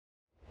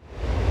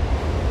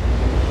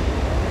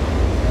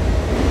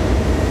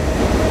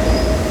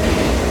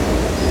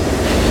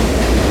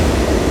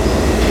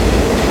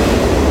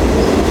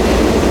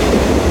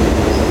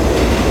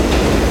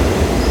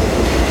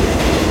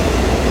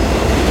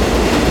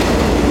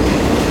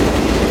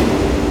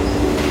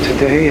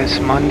Today is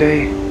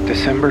Monday,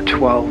 December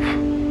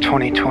 12,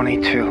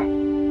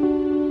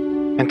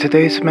 2022. And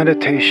today's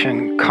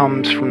meditation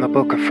comes from the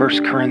book of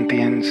 1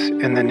 Corinthians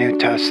in the New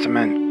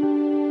Testament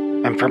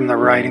and from the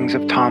writings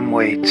of Tom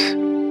Waits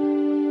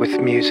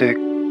with music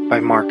by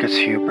Marcus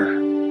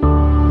Huber.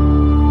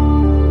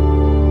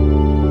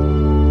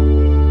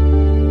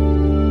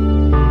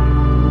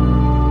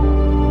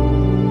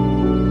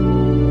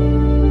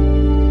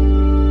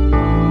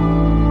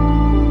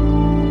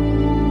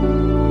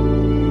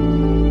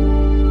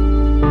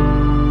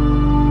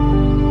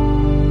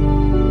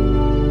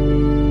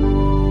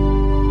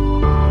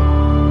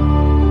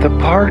 The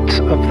parts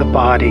of the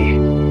body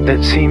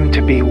that seem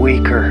to be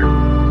weaker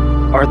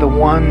are the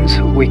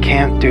ones we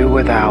can't do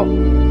without.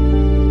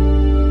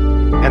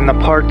 And the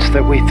parts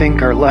that we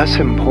think are less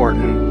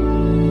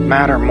important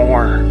matter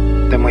more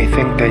than we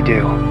think they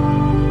do.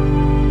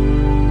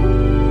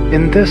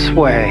 In this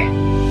way,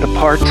 the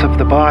parts of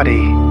the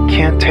body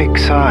can't take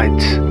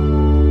sides.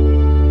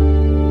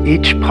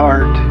 Each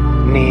part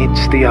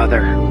needs the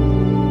other.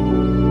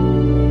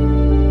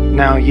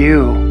 Now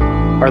you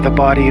are the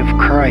body of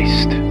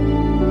Christ,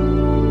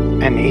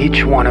 and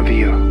each one of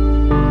you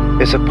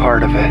is a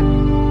part of it.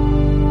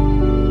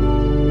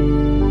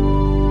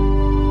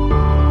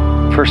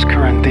 1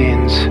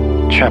 Corinthians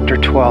chapter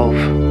 12,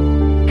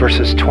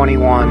 verses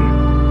 21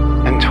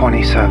 and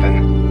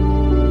 27.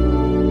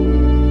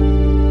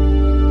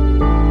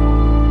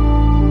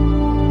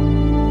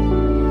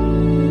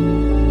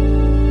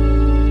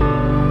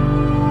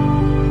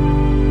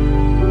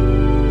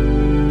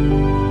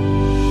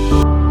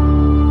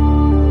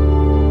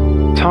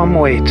 Tom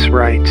Waits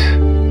writes,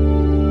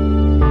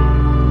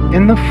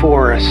 "In the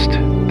forest,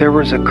 there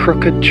was a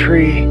crooked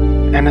tree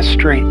and a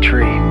straight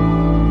tree.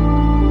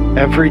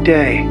 Every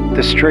day,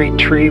 the straight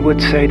tree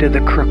would say to the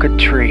crooked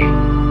tree,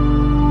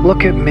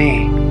 'Look at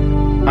me.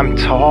 I'm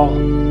tall,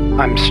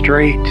 I'm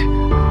straight,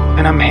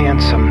 and I'm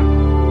handsome.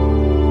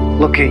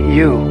 Look at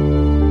you.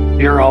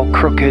 You're all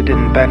crooked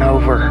and bent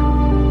over.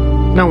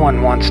 No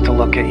one wants to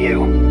look at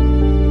you.'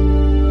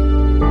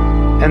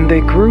 And they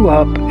grew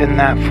up in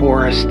that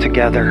forest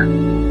together.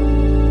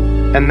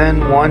 And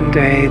then one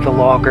day the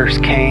loggers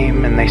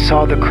came and they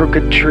saw the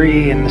crooked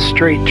tree and the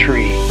straight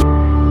tree.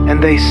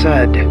 And they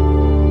said,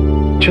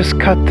 'Just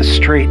cut the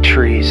straight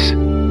trees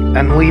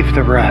and leave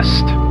the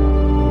rest.'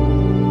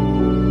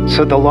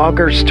 So the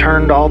loggers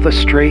turned all the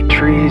straight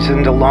trees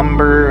into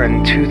lumber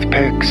and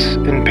toothpicks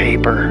and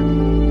paper.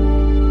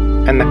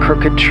 And the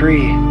crooked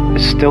tree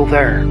is still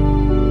there,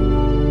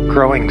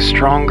 growing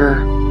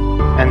stronger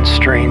and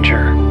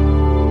stranger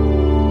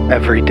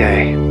every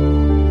day."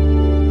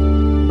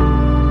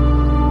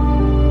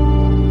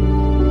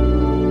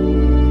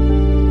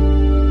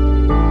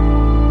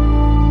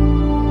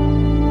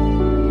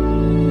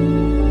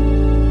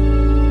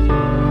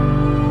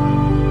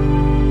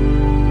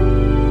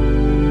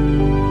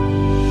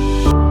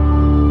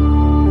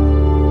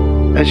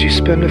 As you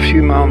spend a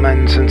few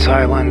moments in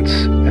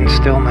silence and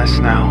stillness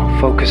now,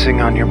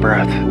 focusing on your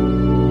breath,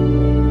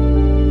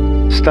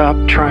 stop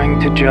trying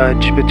to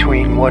judge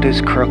between what is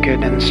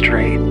crooked and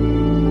straight,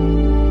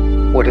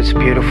 what is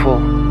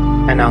beautiful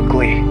and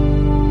ugly,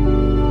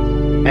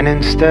 and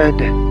instead,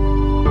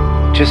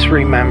 just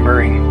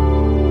remembering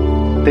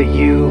that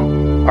you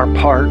are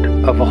part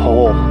of a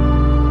whole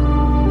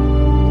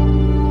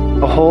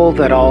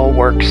that all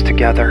works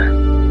together,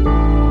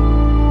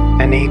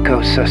 an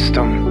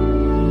ecosystem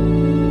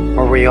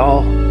where we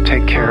all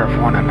take care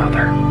of one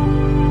another.